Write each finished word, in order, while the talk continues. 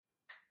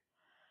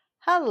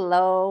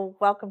Hello,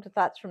 welcome to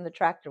Thoughts from the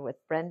Tractor with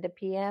Brenda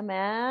PM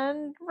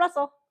and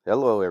Russell.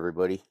 Hello,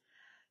 everybody.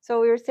 So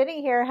we were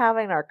sitting here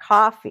having our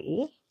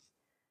coffee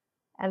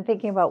and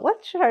thinking about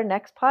what should our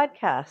next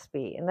podcast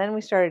be? And then we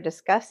started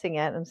discussing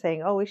it and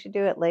saying, oh, we should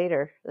do it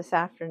later this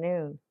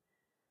afternoon.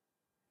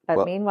 But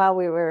Well, meanwhile,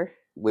 we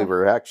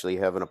were actually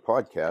having a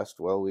podcast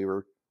while we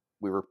were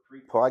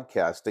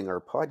podcasting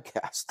our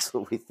podcast.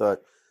 So we thought,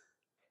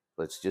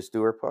 let's just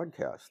do our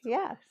podcast.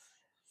 Yes.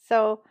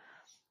 So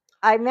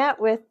I met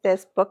with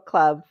this book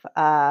club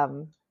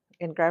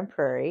in Grand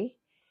Prairie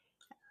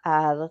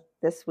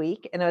this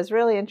week, and it was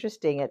really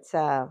interesting. It's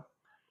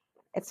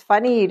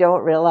funny you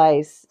don't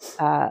realize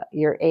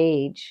your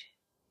age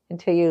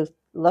until you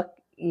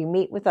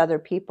meet with other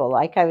people.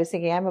 Like I was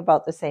thinking, I'm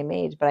about the same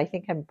age, but I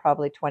think I'm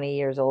probably 20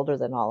 years older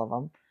than all of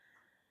them.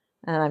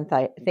 And I'm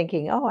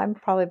thinking, oh, I'm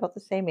probably about the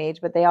same age,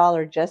 but they all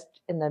are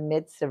just in the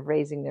midst of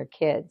raising their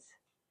kids.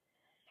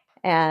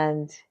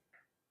 And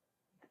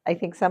I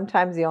think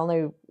sometimes the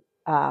only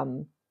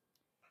time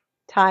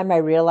I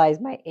realize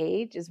my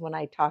age is when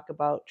I talk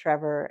about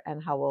Trevor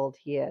and how old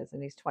he is,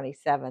 and he's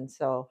 27.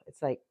 So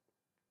it's like,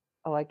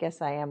 oh, I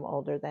guess I am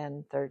older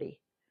than 30.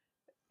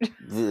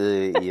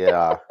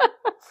 Yeah.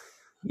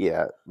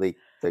 Yeah. Like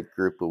that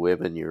group of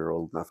women, you're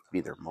old enough to be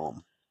their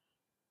mom.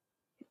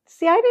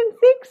 See, I didn't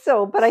think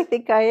so, but I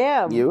think I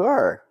am. You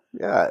are.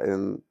 Yeah.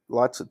 And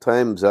lots of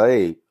times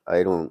I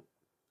don't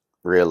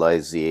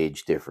realize the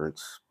age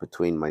difference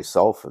between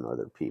myself and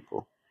other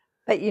people.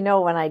 But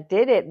when I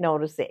did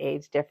notice the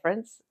age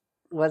difference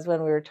was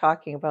when we were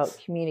talking about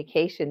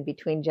communication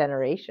between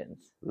generations.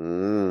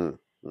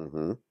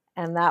 Mm-hmm.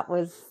 And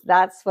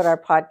that's what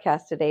our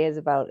podcast today is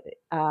about.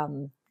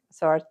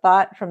 So our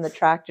thought from the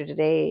tractor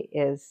today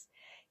is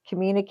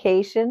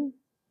generation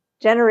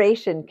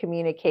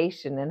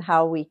communication, and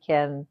how we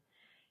can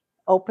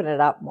open it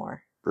up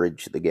more.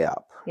 Bridge the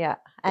gap. Yeah.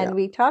 And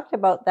we talked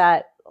about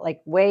that like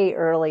way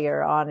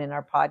earlier on in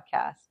our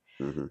podcast.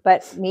 Mm-hmm.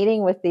 But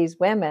meeting with these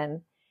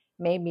women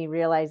made me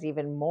realize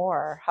even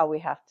more how we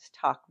have to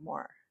talk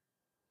more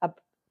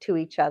to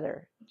each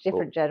other,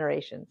 different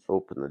generations.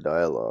 Open the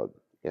dialogue.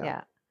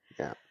 Yeah.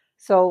 Yeah.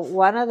 So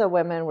one of the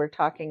women were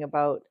talking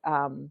about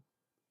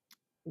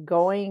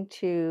going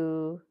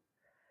to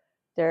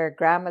their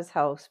grandma's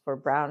house for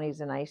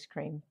brownies and ice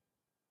cream,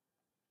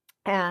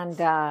 and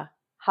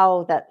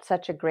how that's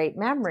such a great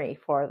memory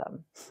for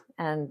them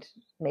and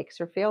makes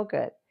her feel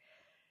good.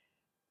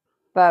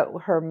 But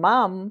her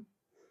mom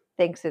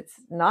thinks it's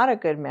not a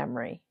good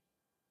memory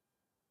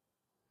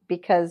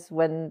because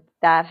when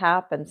that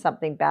happened,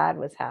 something bad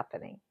was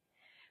happening.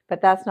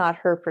 But that's not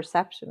her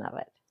perception of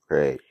it.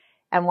 Right.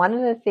 And one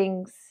of the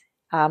things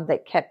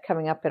that kept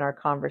coming up in our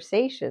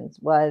conversations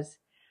was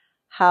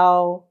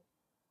how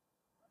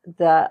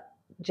the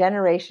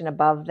generation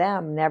above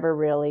them never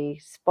really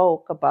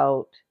spoke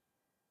about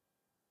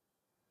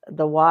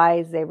the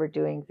whys they were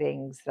doing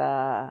things.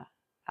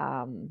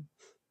 Mm-hmm.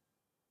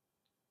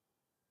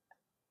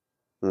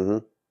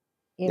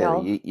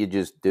 You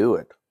just do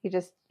it.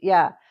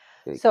 Yeah.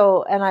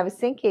 So, and I was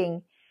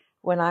thinking,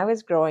 when I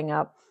was growing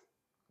up,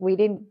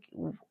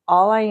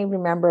 all I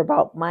remember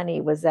about money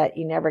was that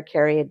you never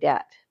carry a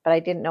debt, but I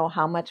didn't know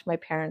how much my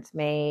parents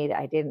made.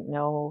 I didn't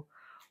know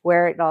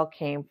where it all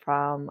came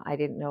from.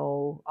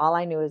 All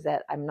I knew is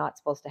that I'm not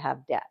supposed to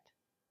have debt.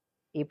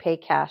 You pay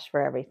cash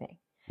for everything.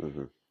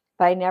 Mm-hmm.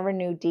 But I never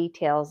knew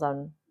details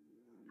on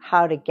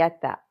how to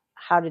get that,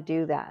 how to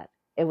do that.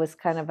 It was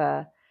kind of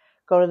a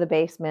go to the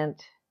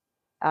basement,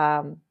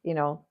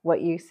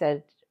 what you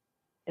said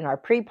in our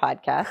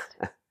pre-podcast.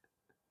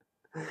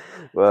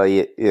 Well,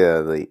 yeah.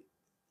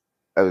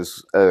 I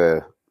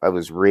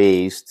was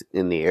raised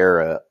in the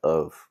era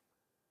of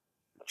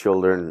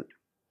children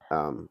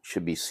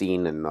should be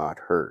seen and not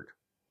heard.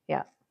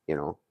 Yeah.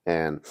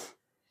 And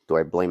do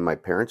I blame my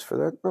parents for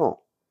that?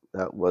 No,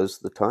 that was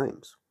the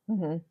times.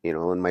 Mm-hmm.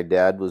 And my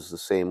dad was the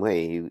same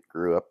way. He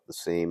grew up the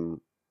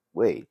same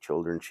way.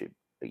 Children should,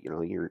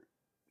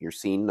 you're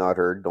seen, not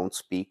heard. Don't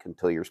speak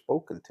until you're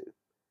spoken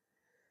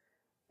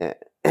to.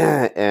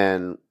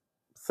 And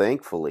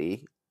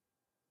thankfully,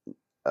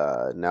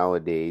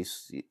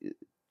 nowadays,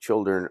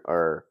 children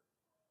are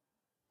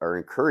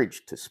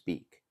encouraged to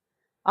speak.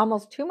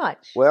 Almost too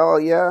much. Well,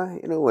 yeah,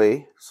 in a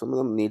way. Some of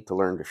them need to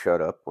learn to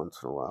shut up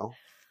once in a while.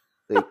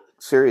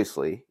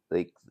 Seriously,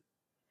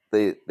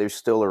 there's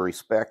still a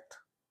respect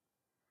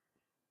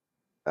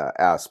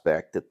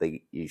aspect that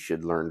you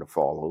should learn to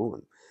follow,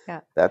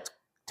 and that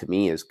to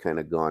me has kind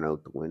of gone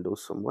out the window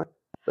somewhat.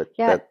 But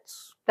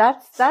that's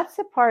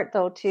the part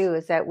though too,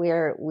 is that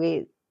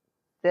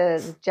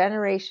the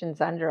generations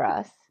under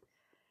us,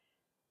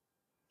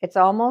 it's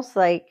almost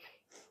like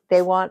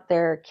they want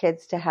their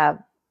kids to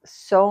have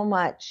so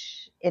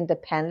much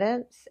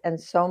independence and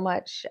so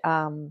much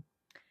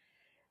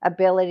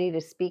ability to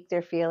speak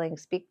their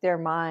feelings, speak their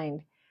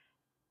mind,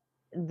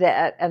 and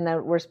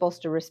that we're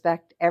supposed to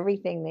respect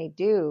everything they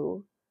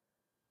do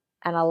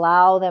and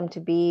allow them to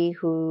be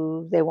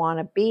who they want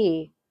to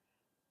be,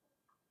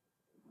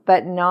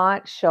 but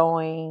not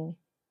showing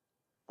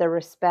the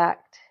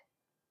respect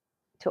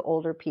to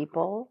older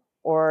people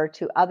or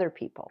to other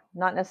people,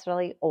 not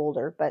necessarily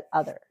older, but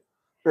other.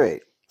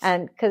 Right.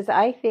 And because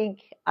I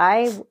think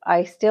I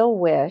still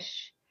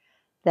wish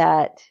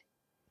that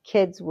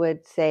kids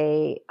would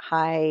say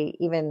hi,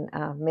 even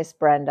Miss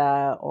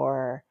Brenda,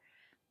 or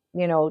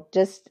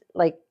just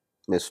like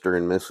Mr.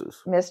 and Mrs.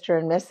 Mr.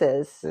 and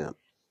Mrs. Yeah.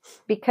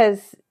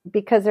 because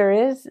there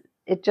is,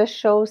 it just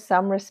shows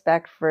some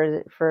respect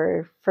for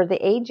the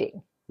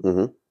aging,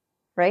 Mm-hmm.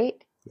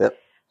 right? Yep.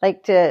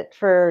 Like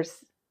for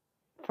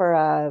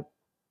a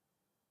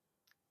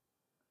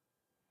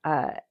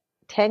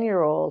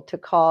 10-year-old to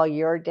call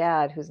your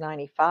dad who's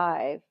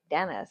 95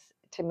 Dennis,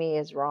 to me,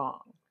 is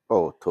wrong.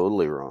 Oh,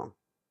 totally wrong.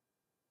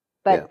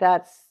 But Yeah.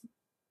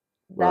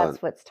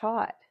 that's what's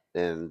taught.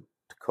 And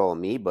to call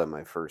me by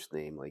my first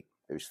name, like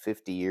there's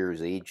 50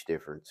 years age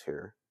difference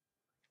here.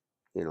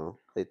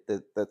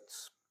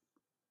 That's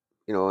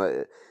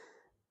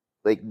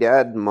like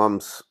dad and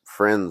mom's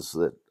friends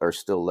that are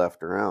still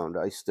left around.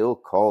 I still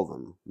call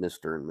them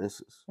Mr. and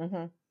Mrs.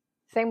 Mm-hmm.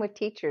 Same with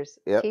teachers.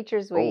 Yep.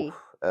 Teachers,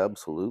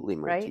 Absolutely,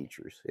 my right?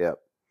 teachers. Yep.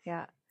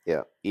 Yeah.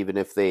 Yeah. Even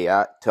if they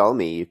tell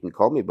me you can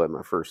call me by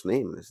my first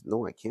name, I said,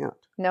 no, I can't.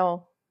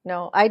 No.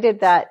 I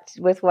did that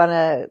with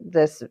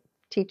this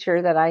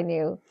teacher that I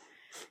knew,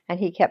 and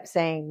he kept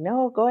saying,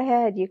 "No, go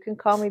ahead. You can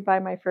call me by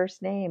my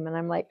first name." And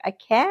I'm like, I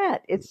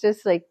can't. It's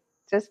just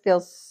just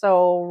feels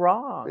so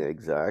wrong.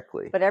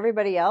 Exactly. But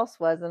everybody else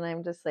was, and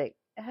I'm just like,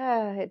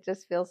 it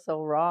just feels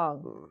so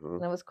wrong. Mm-hmm.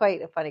 And it was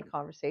quite a funny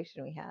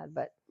conversation we had,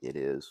 but it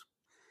is.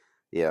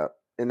 Yeah.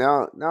 And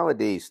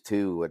nowadays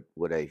too,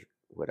 what I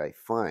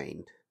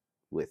find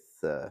with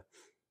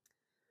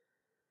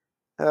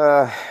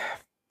I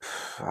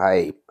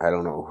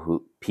don't know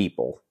who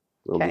people,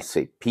 we'll okay. just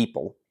say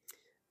people,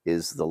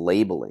 is the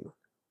labeling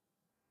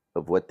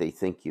of what they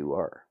think you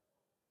are.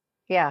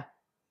 Yeah.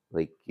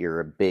 Like you're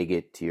a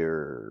bigot,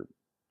 you're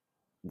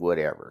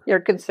whatever. You're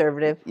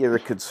conservative. You're a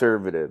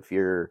conservative.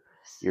 You're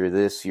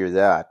this, you're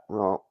that.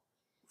 Well,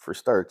 for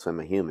starts,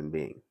 I'm a human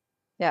being.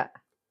 Yeah.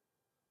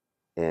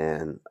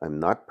 And I'm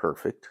not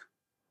perfect.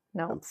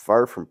 No. I'm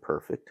far from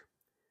perfect.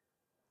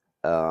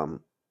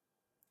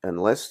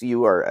 Unless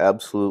you are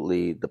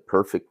absolutely the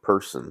perfect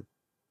person,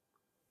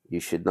 you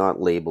should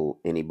not label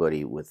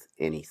anybody with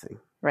anything.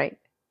 Right.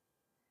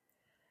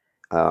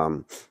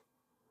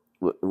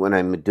 When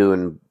I'm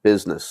doing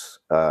business,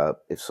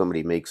 if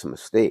somebody makes a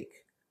mistake,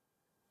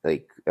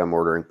 like I'm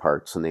ordering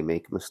parts and they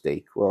make a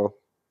mistake, well,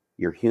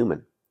 you're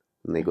human.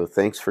 And they go,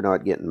 thanks for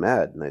not getting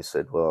mad. And I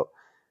said, well,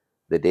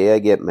 the day I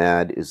get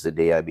mad is the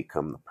day I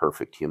become the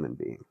perfect human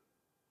being.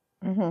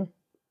 Mm-hmm.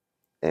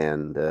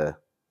 And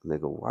they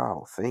go,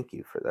 wow, thank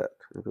you for that.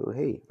 I go,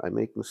 hey, I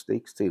make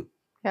mistakes too.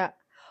 Yeah.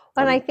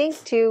 And I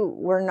think too,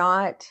 we're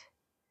not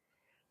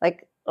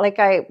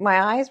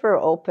my eyes were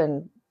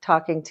open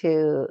talking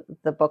to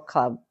the book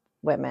club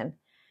women,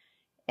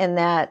 in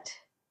that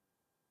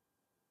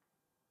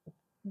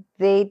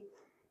we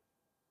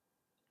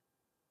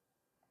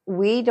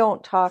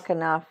don't talk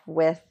enough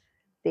with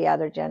the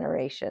other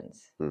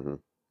generations. Mm-hmm.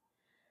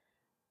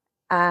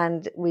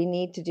 And we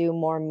need to do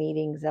more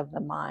meetings of the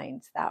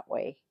minds that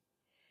way,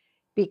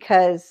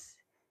 because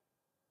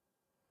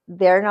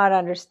they're not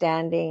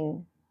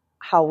understanding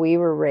how we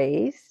were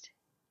raised,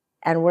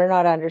 and we're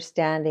not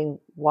understanding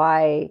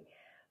why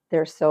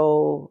they're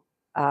so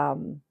I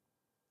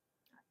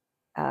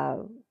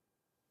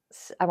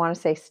want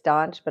to say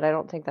staunch, but I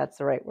don't think that's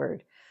the right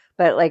word.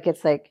 But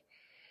it's like,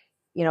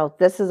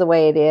 this is the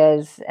way it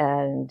is,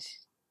 and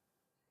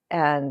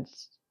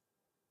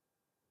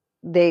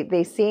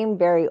they seem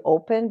very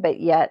open, but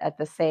yet at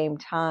the same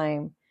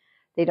time,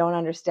 they don't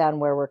understand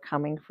where we're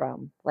coming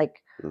from.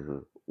 Like, mm-hmm.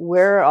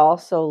 we're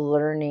also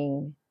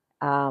learning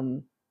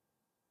the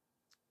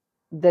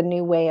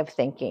new way of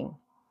thinking.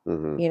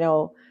 Mm-hmm.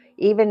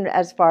 Even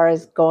as far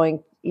as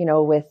going,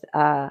 with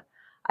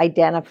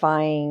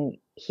identifying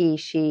he,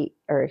 she,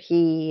 or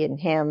he and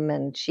him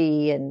and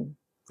she and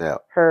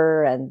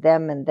her and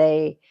them and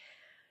they,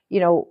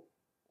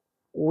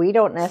 we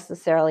don't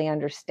necessarily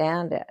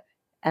understand it.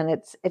 And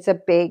it's a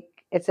big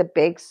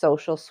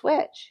social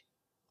switch.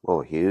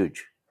 Oh,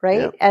 huge.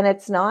 Right. Yep. And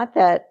it's not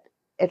that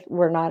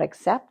we're not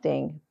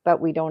accepting, but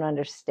we don't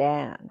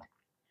understand.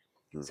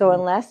 Mm-hmm. So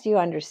unless you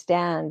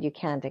understand, you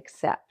can't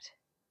accept.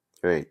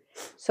 Right.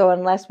 So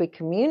unless we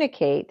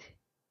communicate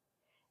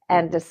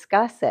and mm-hmm.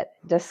 discuss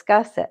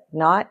it,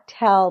 not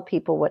tell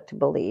people what to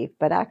believe,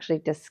 but actually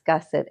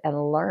discuss it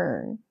and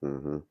learn.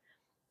 Mm-hmm.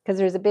 Because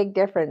there's a big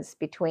difference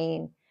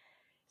between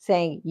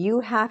saying you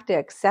have to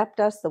accept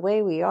us the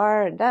way we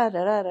are and da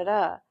da da da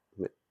da.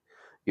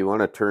 You want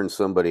to turn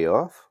somebody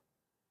off?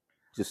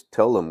 Just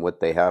tell them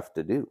what they have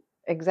to do.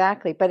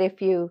 Exactly. But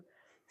if you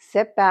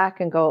sit back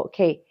and go,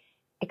 okay,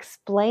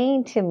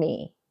 explain to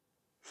me.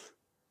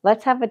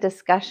 Let's have a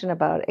discussion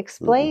about it.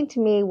 Explain to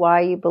me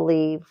why you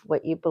believe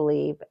what you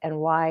believe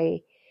and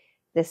why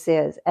this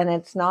is. And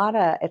it's not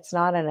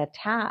an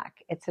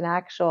attack. It's an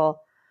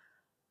actual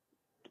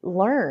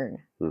learn.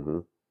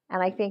 Mm-hmm.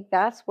 And I think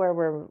that's where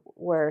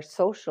we're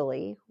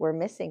socially, we're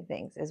missing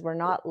things, is we're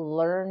not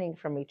learning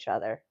from each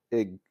other.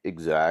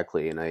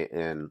 Exactly,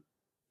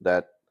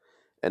 that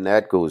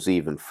that goes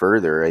even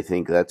further. I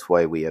think that's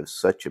why we have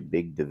such a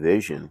big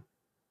division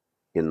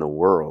in the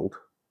world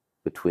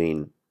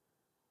between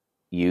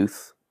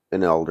youth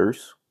and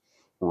elders,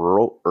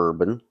 rural,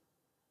 urban,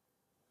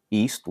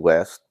 east,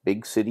 west,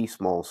 big city,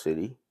 small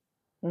city,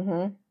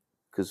 Mm-hmm.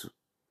 because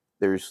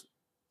there's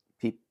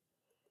pe-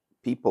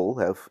 people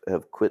have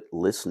quit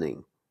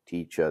listening to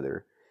each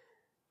other,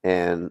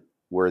 and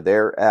where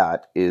they're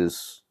at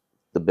is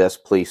the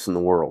best place in the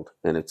world,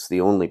 and it's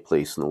the only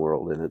place in the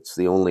world, and it's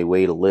the only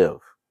way to live.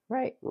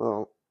 Right.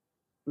 Well,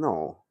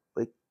 no,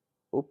 like,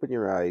 open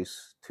your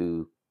eyes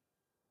to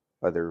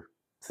other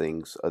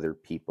things, other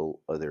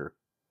people, other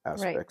Right.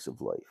 aspects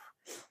of life.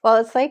 Well,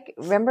 it's like,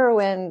 remember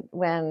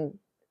when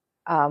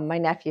my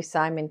nephew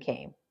Simon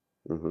came,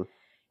 Mm-hmm.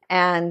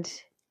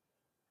 and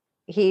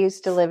he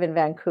used to live in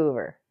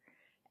Vancouver,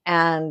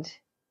 and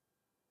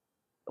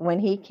when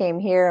he came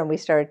here and we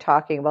started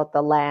talking about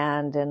the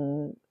land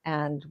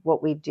and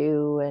what we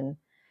do, and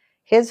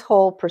his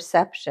whole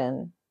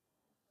perception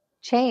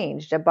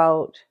changed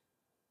about,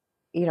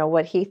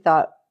 what he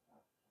thought,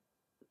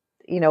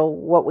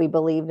 what we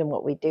believed and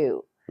what we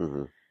do,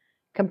 Mm-hmm.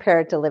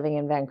 compared to living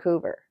in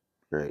Vancouver.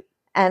 Right.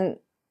 And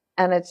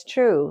it's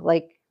true.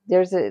 Like,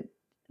 there's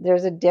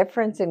a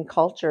difference in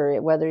culture,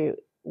 whether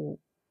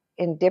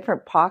in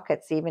different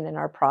pockets, even in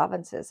our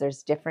provinces,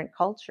 there's different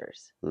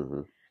cultures.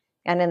 Mm-hmm.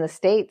 And in the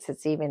States,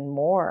 it's even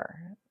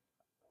more.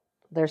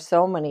 There's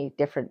so many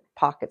different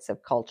pockets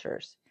of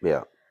cultures.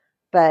 Yeah.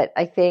 But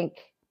I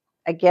think,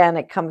 again,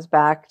 it comes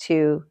back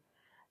to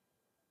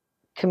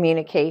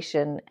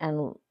communication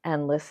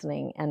and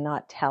listening and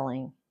not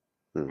telling.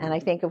 Mm-hmm. And I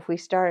think if we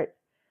start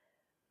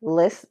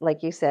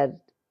like you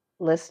said,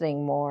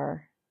 listening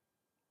more,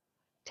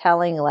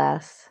 telling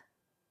less,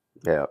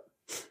 Yeah.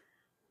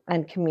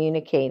 and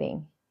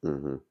communicating.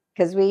 Mm-hmm.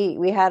 Because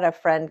we had a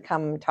friend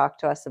come talk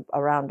to us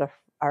around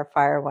our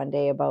fire one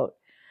day about,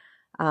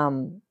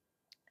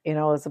 it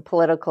was a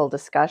political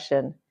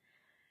discussion,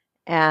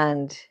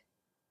 and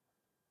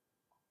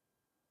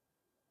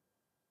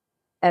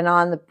in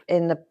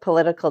the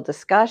political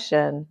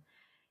discussion,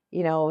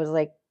 it was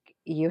like,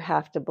 you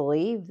have to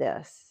believe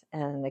this,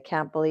 and I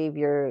can't believe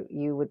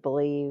you would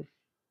believe.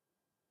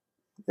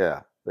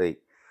 Yeah.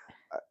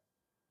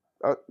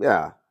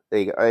 Yeah.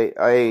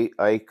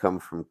 I come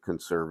from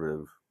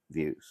conservative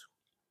views.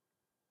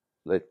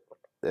 That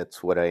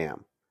that's what I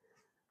am,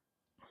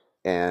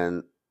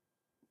 and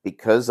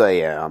because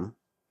I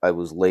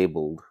was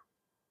labeled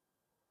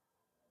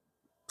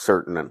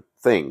certain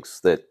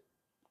things that's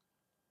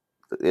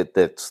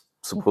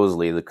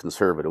supposedly the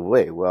conservative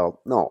way.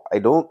 Well, no, I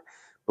don't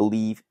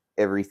believe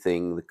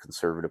everything the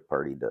Conservative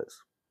Party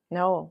does.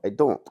 No. I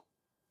don't.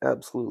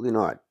 Absolutely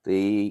not.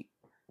 They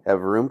have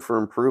room for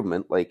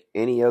improvement like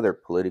any other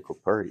political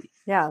party.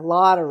 Yeah, a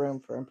lot of room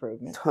for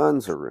improvement.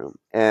 Tons of room.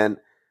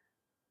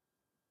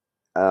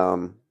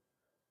 Um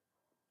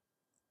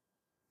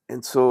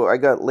and so I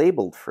got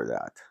labeled for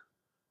that,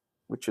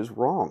 which is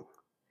wrong.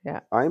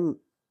 Yeah.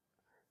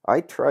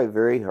 I try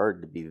very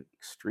hard to be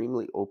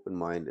extremely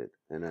open-minded,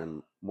 and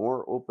I'm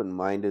more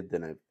open-minded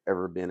than I've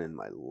ever been in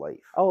my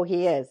life. Oh,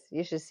 he is.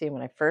 You should see him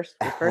when we first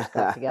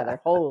got together.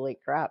 Holy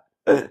crap.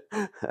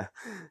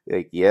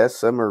 Like,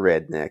 yes, I'm a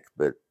redneck,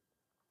 but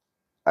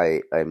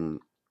I'm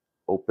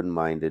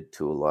open-minded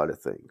to a lot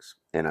of things,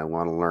 and I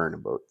want to learn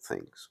about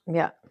things.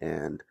 Yeah.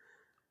 And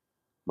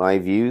my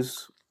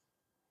views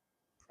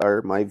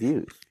are my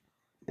views,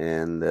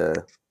 and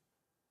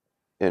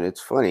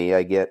it's funny.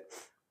 I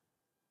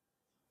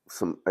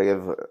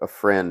have a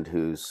friend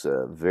who's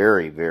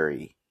very,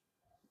 very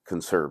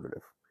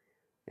conservative,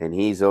 and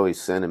he's always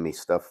sending me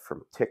stuff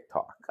from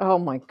TikTok. Oh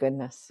my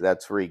goodness.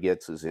 That's where he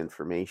gets his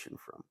information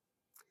from.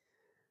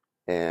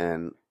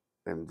 And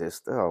I'm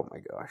just, oh my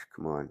gosh,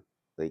 come on.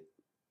 Like,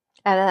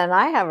 And then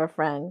I have a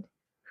friend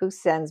who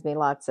sends me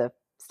lots of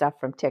stuff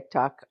from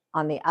TikTok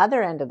on the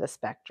other end of the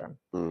spectrum.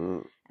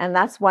 mm, And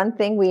that's one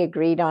thing we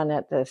agreed on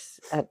at this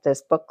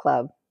book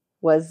club,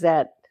 was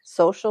that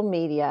social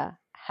media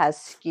has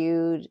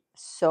skewed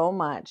so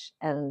much,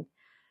 and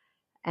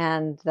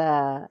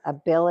the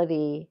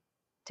ability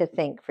to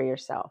think for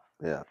yourself.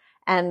 yeah.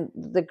 And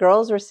the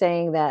girls were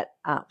saying that,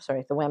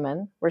 the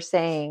women were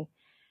saying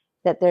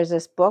that there's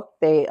this book,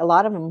 a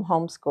lot of them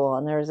homeschool,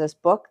 and there's this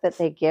book that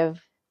they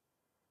give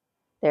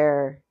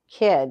their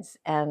kids,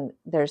 and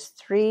there's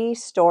 3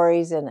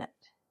 stories in it,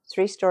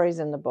 3 stories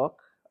in the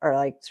book, or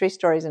like 3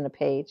 stories in a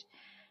page,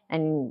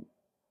 and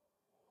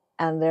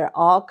they're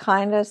all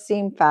kind of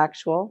seem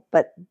factual,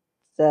 but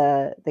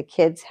the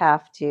kids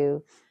have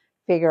to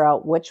figure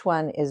out which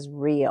one is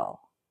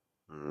real.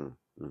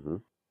 Mm-hmm.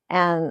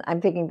 And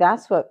I'm thinking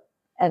that's what,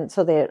 and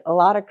so a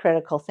lot of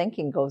critical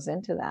thinking goes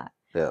into that.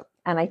 Yeah.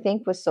 And I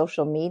think with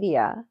social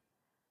media,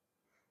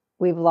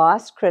 we've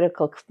lost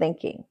critical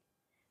thinking.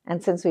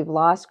 And since we've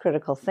lost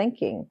critical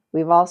thinking,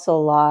 we've also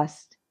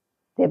lost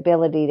the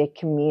ability to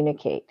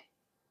communicate.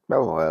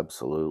 Oh,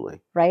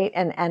 absolutely. Right?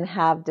 And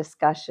have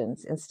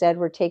discussions. Instead,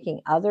 we're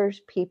taking other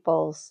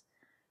people's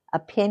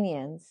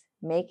opinions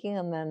making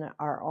them then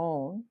our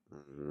own,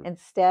 Mm-hmm.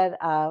 instead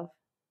of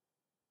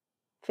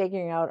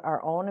figuring out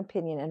our own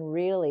opinion and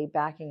really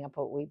backing up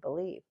what we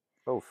believe.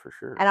 Oh, for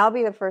sure. And I'll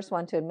be the first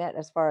one to admit,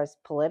 as far as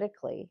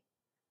politically,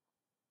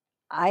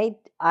 I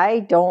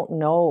don't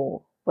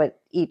know what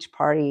each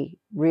party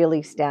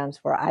really stands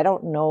for. I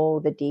don't know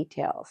the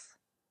details.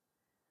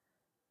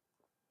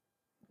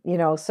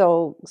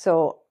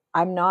 So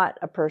I'm not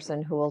a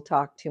person who will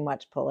talk too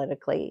much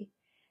politically,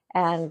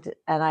 and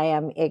I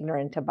am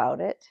ignorant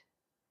about it.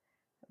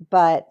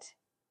 But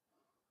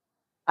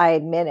I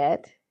admit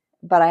it.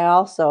 But I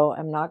also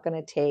am not going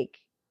to take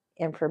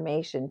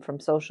information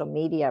from social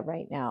media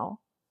right now,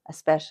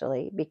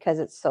 especially because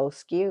it's so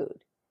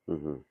skewed.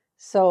 Mm-hmm.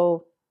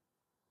 So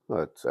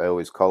Well, I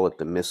always call it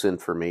the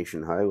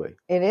misinformation highway.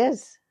 it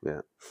is.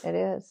 Yeah. It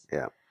is.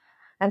 Yeah.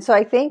 And so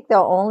I think the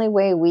only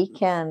way we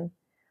can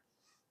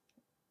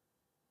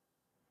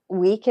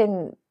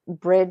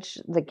bridge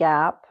the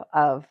gap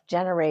of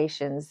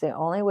generations, the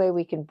only way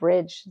we can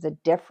bridge the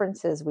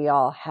differences we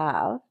all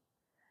have,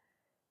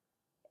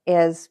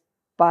 is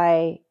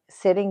by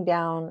sitting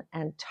down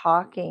and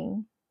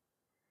talking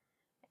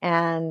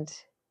and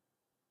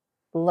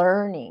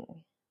learning,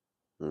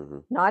 Mm-hmm.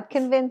 not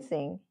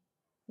convincing,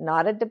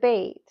 not a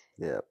debate,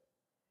 Yeah.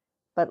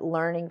 but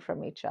learning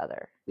from each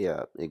other.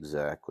 Yeah,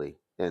 exactly.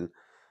 And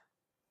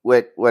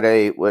what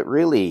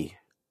really,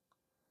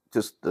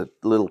 just a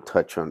little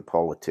touch on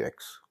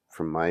politics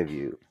from my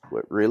view,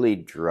 what really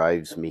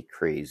drives me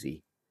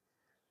crazy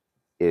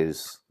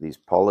is these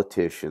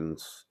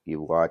politicians.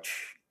 You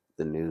watch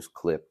the news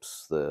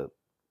clips, the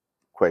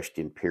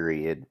question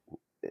period,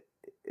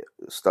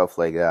 stuff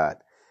like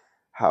that,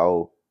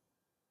 how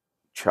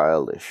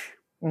childish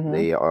Mm-hmm.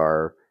 they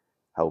are,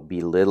 how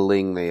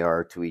belittling they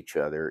are to each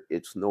other.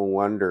 It's no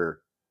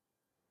wonder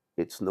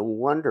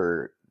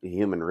the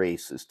human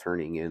race is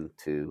turning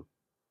into,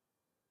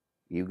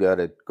 you got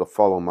to go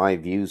follow my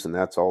views and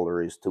that's all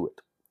there is to it,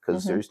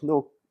 because Mm-hmm. there's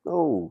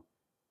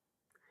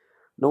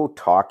no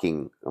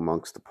talking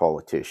amongst the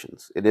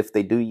politicians, and if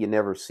they do, you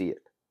never see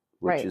it,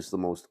 which Right. is the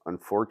most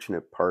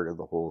unfortunate part of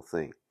the whole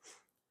thing.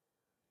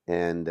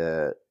 And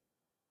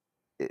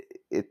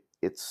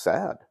it's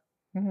sad.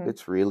 Mm-hmm.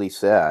 It's really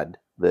sad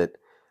that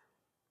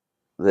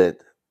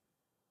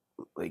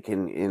like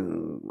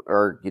in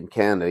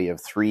Canada, you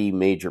have three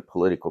major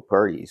political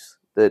parties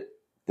that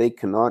they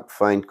cannot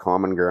find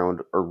common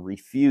ground, or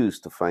refuse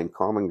to find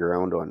common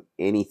ground on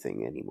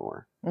anything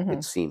anymore. Mm-hmm.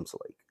 It seems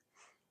like,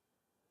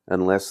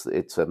 unless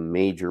it's a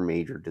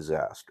major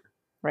disaster.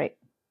 Right.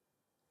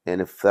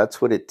 And if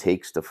that's what it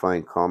takes to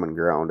find common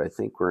ground, I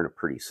think we're in a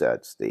pretty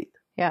sad state.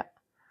 Yeah.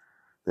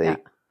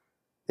 It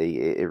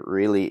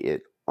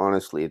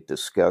honestly, it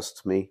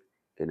disgusts me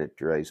and it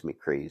drives me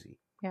crazy.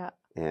 Yeah.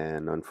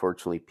 And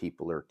unfortunately,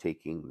 people are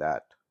taking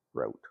that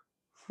route.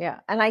 Yeah.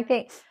 And I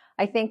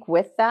think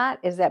with that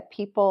is that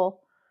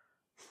people,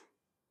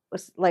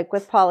 like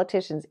with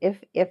politicians,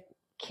 if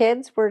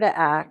kids were to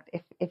act,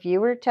 if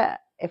you were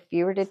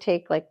to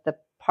take like the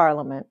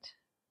parliament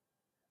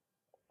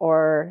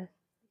or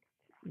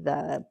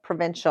the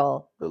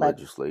provincial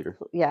Legislator.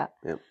 Yeah.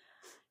 Yep.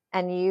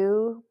 And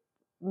you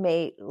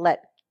may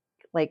let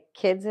like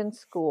kids in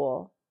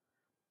school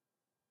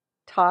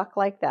talk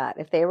like that,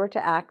 if they were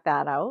to act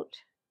that out,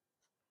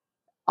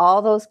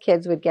 all those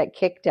kids would get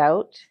kicked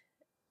out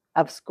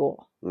of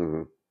school.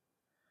 Mm-hmm.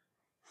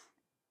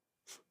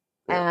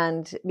 Yeah.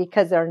 And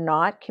because they're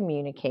not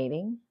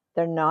communicating,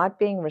 they're not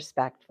being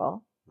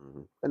respectful.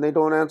 Mm-hmm. And they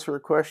don't answer a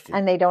question.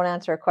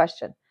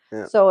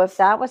 Yeah. So if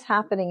that was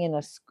happening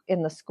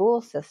in the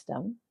school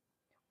system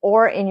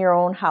or in your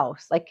own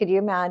house, like, could you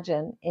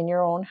imagine in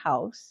your own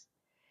house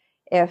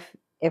if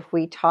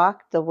we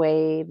talked the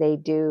way they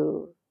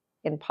do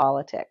in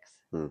politics?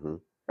 Mm-hmm.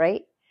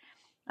 Right?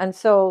 And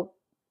so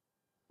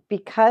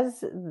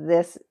because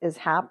this is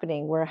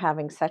happening, we're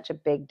having such a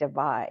big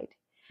divide.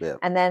 Yeah.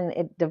 And then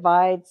it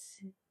divides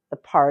the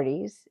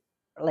parties,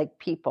 like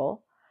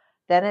people.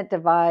 Then it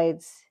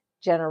divides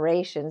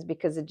generations,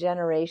 because the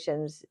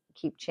generations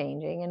keep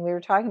changing. And we were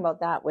talking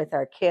about that with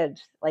our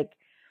kids. Like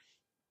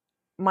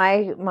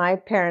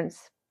my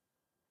parents,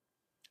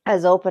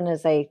 as open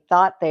as they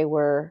thought they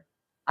were,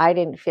 I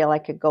didn't feel I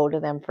could go to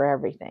them for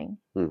everything.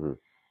 Mm-hmm.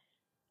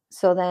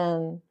 So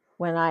then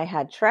when I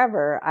had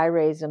Trevor, I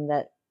raised him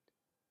that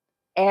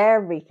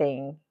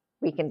everything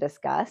we can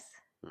discuss,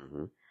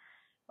 Mm-hmm.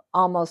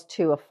 almost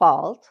to a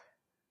fault.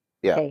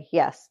 Yeah. Okay,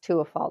 yes, to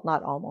a fault,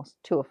 not almost,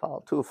 to a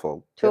fault. To a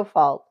fault. To a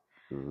fault.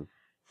 Mm-hmm.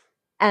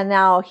 And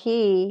now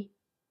he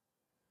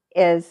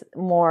is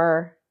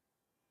more,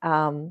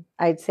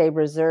 I'd say,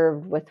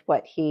 reserved with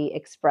what he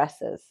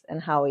expresses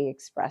and how he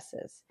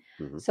expresses.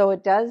 Mm-hmm. So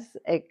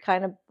it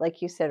kind of,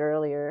 like you said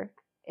earlier,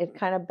 it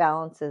kind of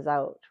balances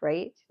out,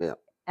 right? Yeah.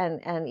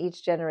 And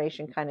each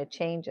generation kind of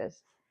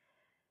changes.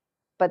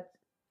 But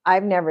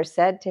I've never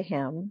said to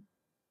him,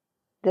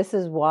 this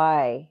is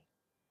why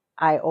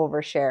I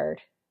overshared.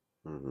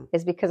 Mm-hmm.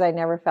 Is because I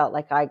never felt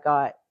like I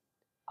got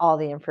all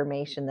the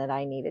information that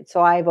I needed.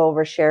 So I've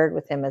overshared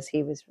with him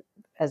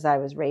as I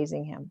was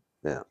raising him.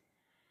 Yeah.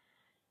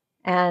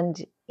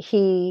 And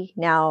he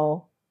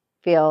now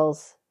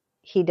feels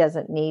he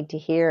doesn't need to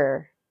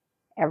hear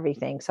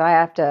everything. So I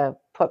have to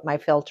put my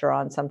filter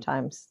on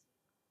sometimes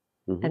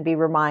and be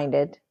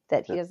reminded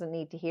that he doesn't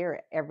need to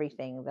hear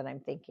everything that I'm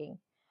thinking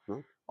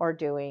or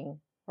doing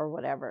or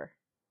whatever,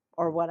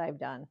 or what I've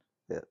done.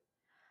 Yeah.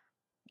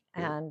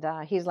 And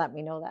he's let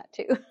me know that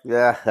too.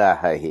 Yeah,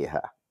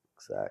 yeah,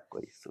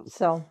 exactly.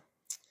 So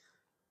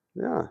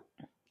yeah.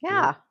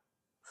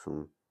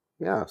 So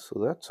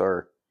that's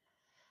our.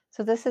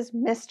 So this is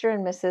Mr.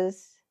 and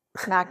Mrs.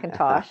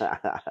 McIntosh.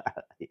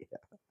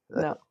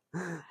 No,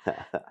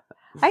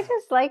 I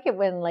just like it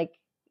when like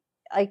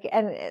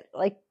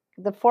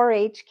the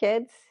 4-H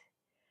kids,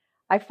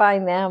 I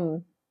find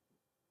them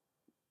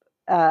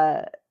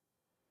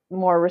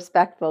more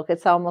respectful.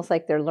 It's almost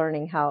like they're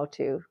learning how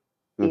to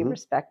be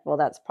respectful.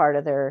 That's part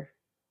of their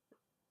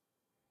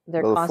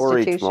well,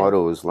 constitution. The 4-H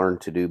motto is learn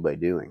to do by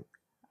doing.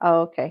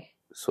 Oh, okay.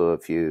 So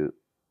if you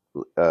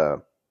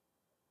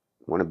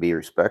want to be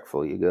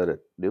respectful, you got to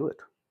do it.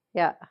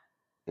 Yeah.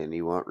 And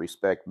you want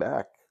respect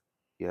back,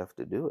 you have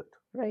to do it.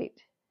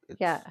 Right.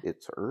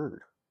 It's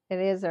earned. It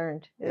is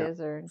earned. It is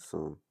earned.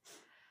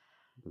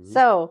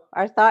 So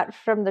our thought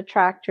from the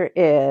tractor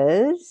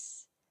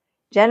is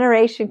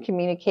generation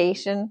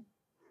communication.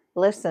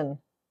 Listen.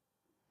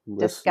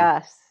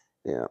 Discuss.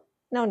 Yeah.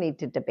 No need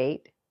to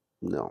debate.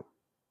 No.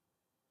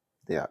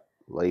 Yeah.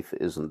 Life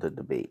isn't a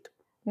debate.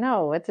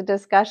 No, it's a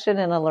discussion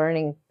and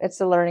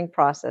it's a learning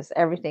process.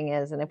 Everything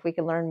is. And if we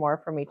can learn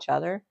more from each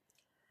other,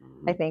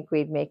 I think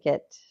we'd make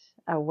it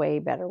a way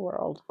better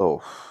world.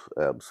 Oh,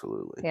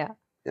 absolutely. Yeah.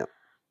 Yeah.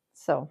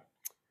 So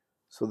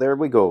there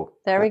we go.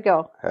 There we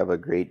go. Have a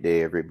great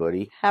day,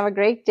 everybody. Have a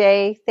great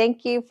day.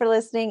 Thank you for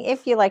listening.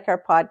 If you like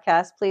our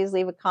podcast, please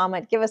leave a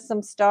comment. Give us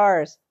some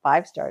stars.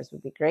 5 stars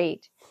would be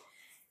great.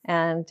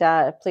 And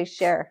please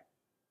share.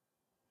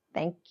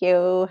 Thank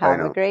you. Have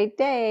a great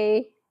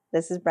day.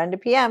 This is Brenda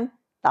PM.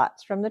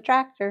 Thoughts from the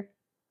Tractor.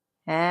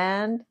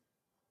 And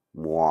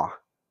moi.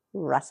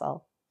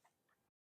 Russell.